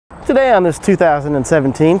Today on this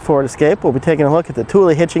 2017 Ford Escape, we'll be taking a look at the Thule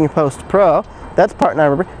Hitching Post Pro. That's part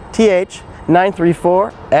number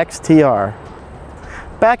TH934XTR.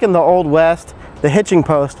 Back in the Old West, the hitching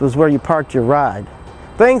post was where you parked your ride.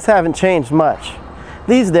 Things haven't changed much.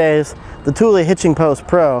 These days, the Thule Hitching Post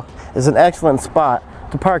Pro is an excellent spot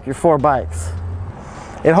to park your 4 bikes.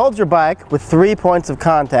 It holds your bike with 3 points of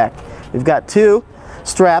contact. We've got 2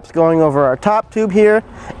 straps going over our top tube here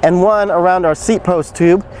and 1 around our seat post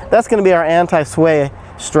tube. That's going to be our anti-sway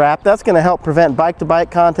strap. That's going to help prevent bike-to-bike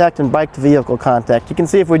contact and bike-to-vehicle contact. You can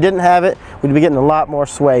see if we didn't have it, we'd be getting a lot more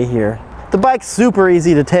sway here. The bike's super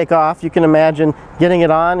easy to take off. You can imagine getting it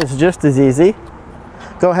on is just as easy.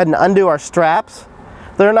 Go ahead and undo our straps.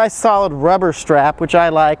 They're a nice solid rubber strap, which I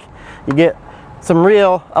like. You get some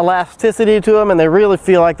real elasticity to them and they really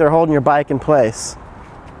feel like they're holding your bike in place.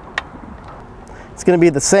 It's going to be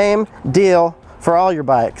the same deal for all your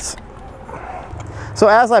bikes. So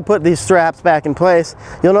as I put these straps back in place,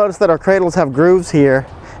 you'll notice that our cradles have grooves here,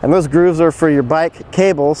 and those grooves are for your bike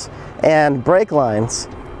cables and brake lines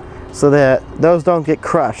so that those don't get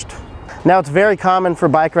crushed. Now it's very common for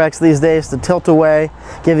bike racks these days to tilt away,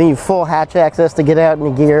 giving you full hatch access to get out in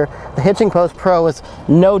your gear. The Hitching Post Pro is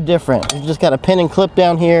no different. You've just got a pin and clip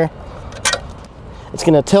down here. It's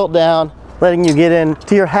going to tilt down, letting you get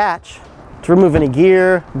into your hatch to remove any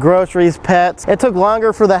gear, groceries, pets. It took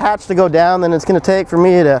longer for the hatch to go down than it's going to take for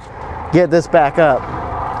me to get this back up.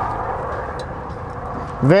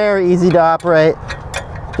 Very easy to operate.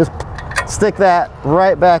 Just stick that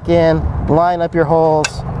right back in, line up your holes,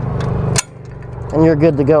 and you're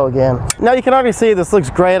good to go again. Now you can already see this looks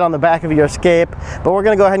great on the back of your Escape, but we're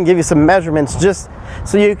going to go ahead and give you some measurements just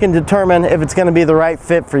so you can determine if it's going to be the right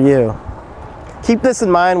fit for you. Keep this in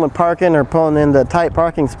mind when parking or pulling into tight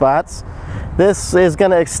parking spots. This is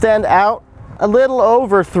going to extend out a little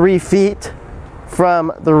over 3 feet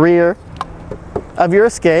from the rear of your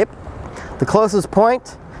Escape. The closest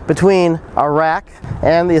point between our rack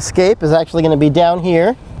and the Escape is actually going to be down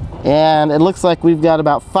here, and it looks like we've got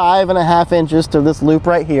about 5.5 inches to this loop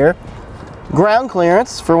right here. Ground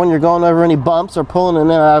clearance for when you're going over any bumps or pulling in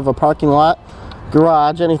and out of a parking lot,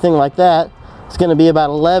 garage, anything like that, it's going to be about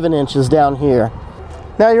 11 inches down here.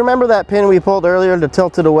 Now you remember that pin we pulled earlier to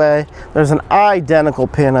tilt it away? There's an identical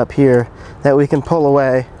pin up here that we can pull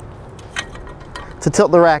away to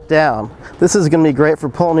tilt the rack down. This is going to be great for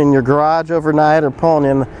pulling in your garage overnight or pulling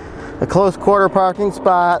in a close quarter parking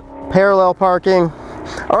spot, parallel parking,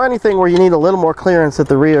 or anything where you need a little more clearance at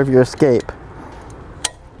the rear of your Escape.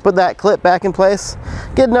 Put that clip back in place,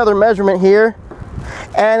 get another measurement here,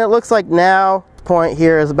 and it looks like now the point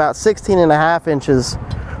here is about 16.5 inches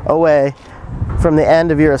away from the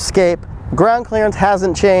end of your Escape. Ground clearance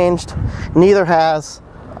hasn't changed, neither has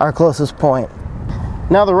our closest point.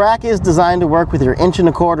 Now the rack is designed to work with your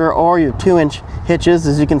 1.25 or your 2-inch hitches.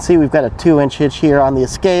 As you can see, we've got a 2-inch hitch here on the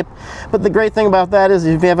Escape, but the great thing about that is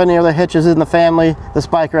if you have any other hitches in the family, this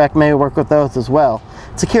bike rack may work with those as well.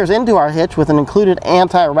 It secures into our hitch with an included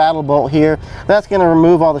anti-rattle bolt here. That's going to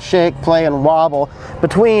remove all the shake, play, and wobble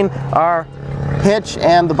between our hitch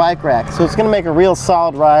and the bike rack, so it's going to make a real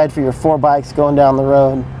solid ride for your 4 bikes going down the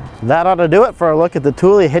road. That ought to do it for a look at the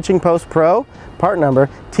Thule Hitching Post Pro, part number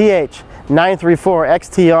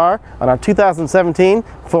TH934XTR on our 2017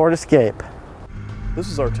 Ford Escape. This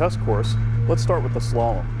is our test course. Let's start with the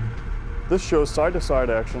slalom. This shows side-to-side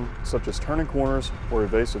action such as turning corners or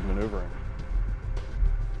evasive maneuvering.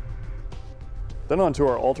 Then on to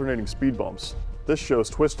our alternating speed bumps. This shows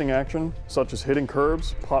twisting action, such as hitting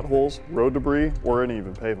curbs, potholes, road debris, or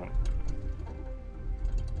uneven pavement.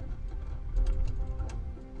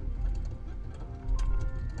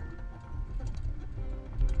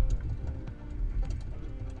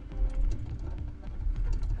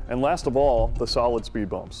 And last of all, the solid speed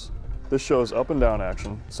bumps. This shows up and down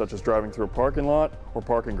action, such as driving through a parking lot or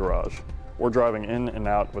parking garage, or driving in and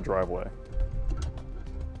out of a driveway.